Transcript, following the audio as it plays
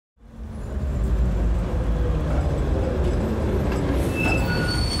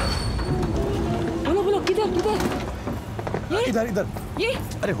इधर इधर। ये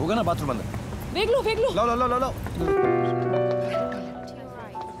अरे होगा ना बाथरूम अंदर। देख लो देख लो। लो लो लो लो लो।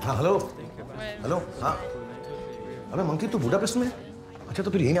 हाँ हेलो हेलो। हाँ अबे मंकी तू बुडापेस्ट में? अच्छा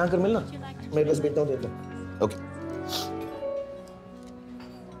तो फिर यहीं आकर मिलना, मैं एड्रेस भेजता हूँ देता हूँ। Okay.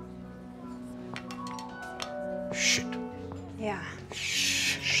 Shit. Ja.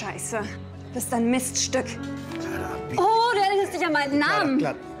 Scheiße. Bist ein Miststück. Oh, du erinnerst dich an meinen Namen.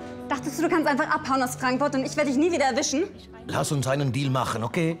 Klar. Dachtest du, du kannst einfach abhauen aus Frankfurt und ich werde dich nie wieder erwischen? Lass uns einen Deal machen,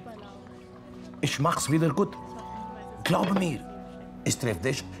 okay? Ich mach's wieder gut. Glaube mir, ich treffe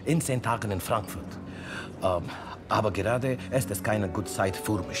dich in 10 Tagen in Frankfurt. Aber gerade ist es keine gute Zeit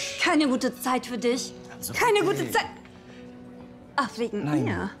für mich. Keine gute Zeit für dich? Also, keine gute Zeit? Ach, wegen Nein.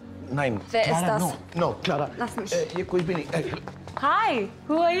 mir? Nein. Wer Clara, ist das? No, Clara. Lass mich. ये कोई भी नहीं. Hi,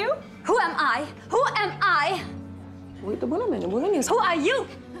 who are you? Who am I? Who am I? वही तो बोला मैंने, बोला नहीं. Who are you?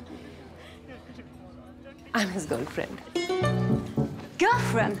 I'm his girlfriend.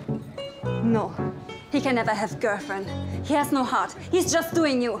 Girlfriend? No. He can never have girlfriend. He has no heart. He's just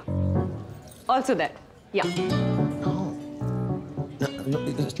doing you. Also that. Yeah. No,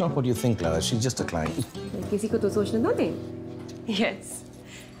 it's not what you think, Clara. She's just a client. किसी को तो सोचने दो दे. Yes.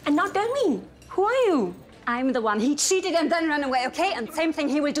 And now tell me, who are you? I'm the one. He cheated and then ran away, okay? And same thing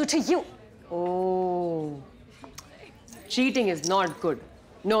he will do to you. Oh. Cheating is not good.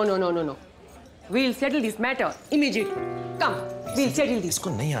 No, no, no, no, no. We'll settle this matter immediately. Come, we'll settle this. इसको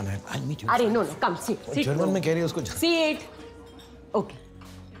नहीं आना है. I'll meet you. अरे no, no, come, sit. German में कह रही है उसको. Sit. Okay.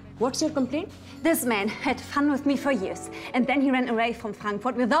 What's your complaint? This man had fun with me for years, and then he ran away from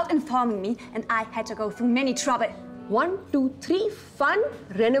Frankfurt without informing me, and I had to go through many trouble. 1, 2, 3, fun,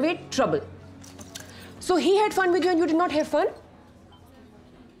 renovate, trouble. So he had fun with you and you did not have fun?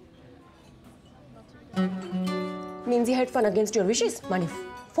 Means he had fun against your wishes, money,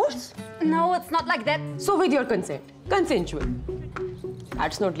 force? No, it's not like that. So with your consent, consensual.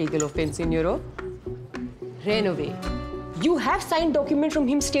 That's not legal offense in Europe. Renovate. You have signed document from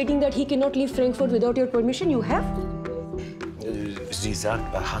him stating that he cannot leave Frankfurt without your permission. You have? Sie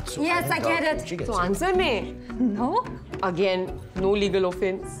sagt, hat so. Yes, I get it. So answer me. No? Again, no legal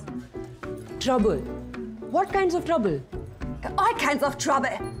offense. Trouble. What kinds of trouble? All kinds of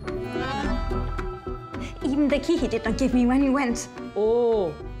trouble. Even the key he did not give me when he went.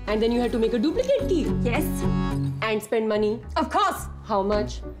 Oh, and then you had to make a duplicate key. Yes. And spend money. Of course. How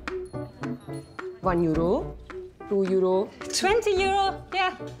much? €1, €2. 20 euro,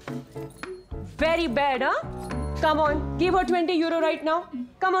 yeah. Very bad, huh? Come on, give her €20 right now.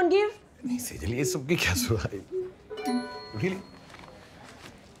 Come on, give. नहीं सेजल ये सब की क्या सुराई? Really?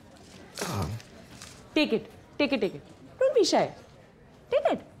 Take it. Take it, take it. Don't be shy. Take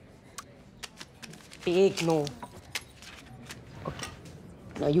it. Take, no. Okay.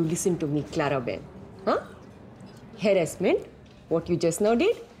 Now you listen to me, Clara Ben. Huh? Harassment, what you just now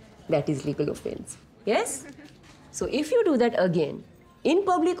did, that is legal offense. Yes? So if you do that again, in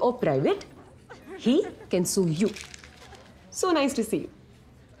public or private, he can sue you. So nice to see you.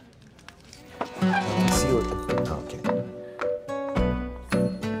 See you. Okay.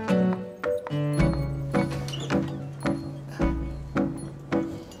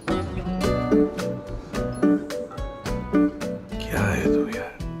 क्या है तू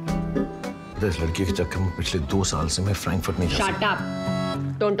यार? इस लड़की के चक्कर में पिछले 2 साल से मैं फ्रैंकफर्ट नहीं जा सकता। Shut up.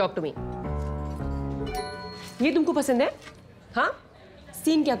 Don't talk to me. ये तुमको पसंद है? हाँ?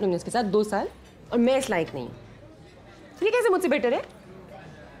 सीन क्या तुमने उसके साथ 2 साल और मैं इस लायक नहीं। ये कैसे मुझसे बेटर है?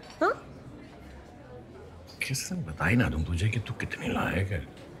 हाँ? किसी ने बताई ना दूं तुझे कि तू कितनी लायक है?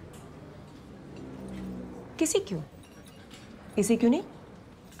 किसी क्यों? इसे क्यों नहीं?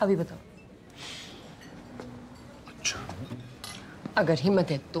 अभी बताओ। अच्छा। अगर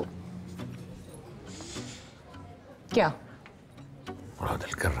हिम्मत है तो। क्या? बड़ा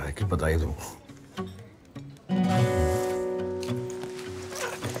दिल कर रहा है कि बता ही दूं।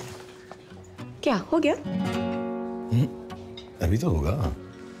 क्या हो गया? अभी तो होगा।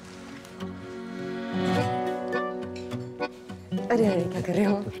 अरे अरे क्या कर रहे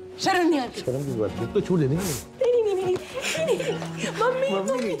हो? शर्म नहीं आती? शर्म की बात है तो छू लेनी है। नहीं। मम्मी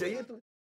मम्मी नहीं चाहिए तो